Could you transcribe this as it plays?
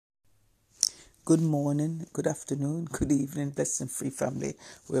Good morning, good afternoon, good evening, blessed and free family,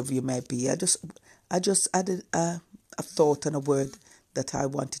 wherever you may be. I just added a thought and a word that I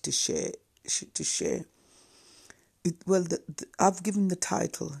wanted to share. To share. I've given the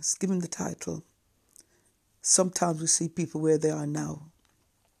title. It's given the title. Sometimes we see people where they are now,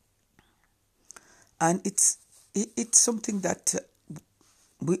 and it's something that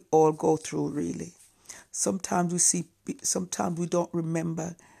we all go through. Really, sometimes we don't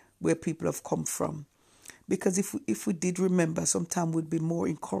remember where people have come from. Because if we did remember, sometimes we'd be more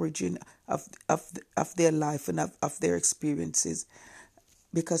encouraging of their life and of their experiences.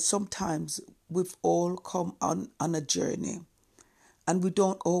 Because sometimes we've all come on a journey, and we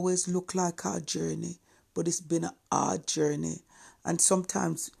don't always look like our journey, but it's been a hard journey. And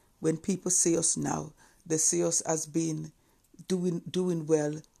sometimes when people see us now, they see us as being doing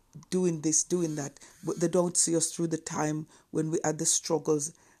well, doing this, doing that, but they don't see us through the time when we had the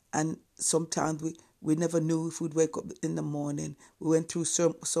struggles. And sometimes we never knew if we'd wake up in the morning. We went through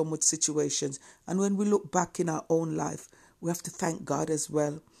so much situations, and when we look back in our own life, we have to thank God as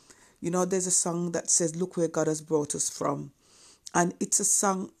well. There's a song that says, "Look where God has brought us from," and it's a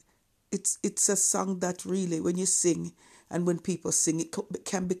song that really, when you sing and when people sing, it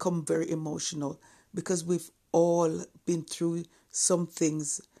can become very emotional, because we've all been through some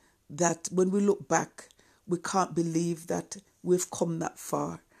things that when we look back, we can't believe that we've come that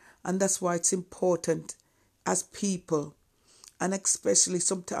far. And that's why it's important as people, and especially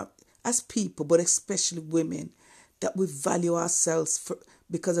sometimes as people, but especially women, that we value ourselves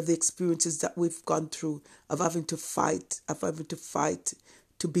because of the experiences that we've gone through, of having to fight,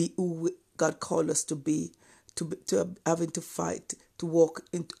 to be who God called us to be, to having to fight to walk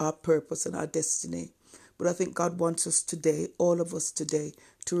into our purpose and our destiny. But I think God wants us today, all of us today,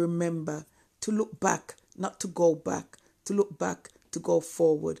 to remember, to look back, not to go back, to look back, to go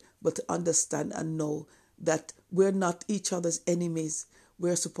forward, but to understand and know that we're not each other's enemies.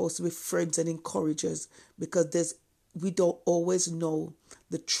 We're supposed to be friends and encouragers, because we don't always know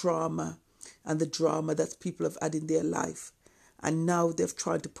the trauma and the drama that people have had in their life. And now they've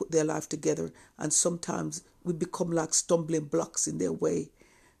tried to put their life together, and sometimes we become like stumbling blocks in their way.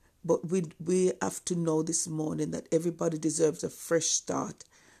 But we have to know this morning that everybody deserves a fresh start.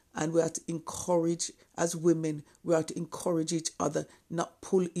 And we have to encourage, as women, we have to encourage each other, not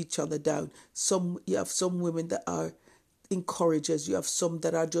pull each other down. You have some women that are encouragers. You have some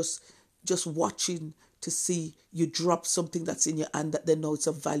that are just watching to see you drop something that's in your hand that they know it's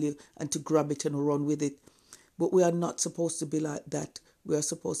of value, and to grab it and run with it. But we are not supposed to be like that. We are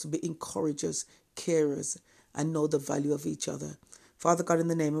supposed to be encouragers, carers, and know the value of each other. Father God, in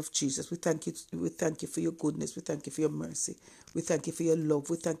the name of Jesus, we thank you. We thank you for your goodness. We thank you for your mercy. We thank you for your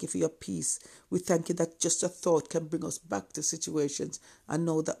love. We thank you for your peace. We thank you that just a thought can bring us back to situations, and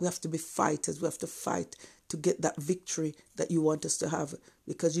know that we have to be fighters. We have to fight to get that victory that you want us to have,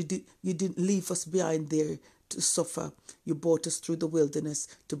 because you didn't leave us behind there to suffer. You brought us through the wilderness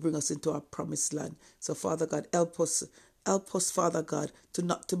to bring us into our promised land. So, Father God, help us. Help us, Father God, to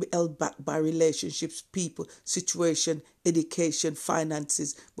not to be held back by relationships, people, situation, education,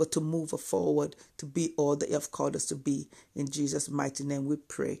 finances, but to move forward, to be all that you have called us to be. In Jesus' mighty name we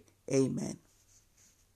pray. Amen.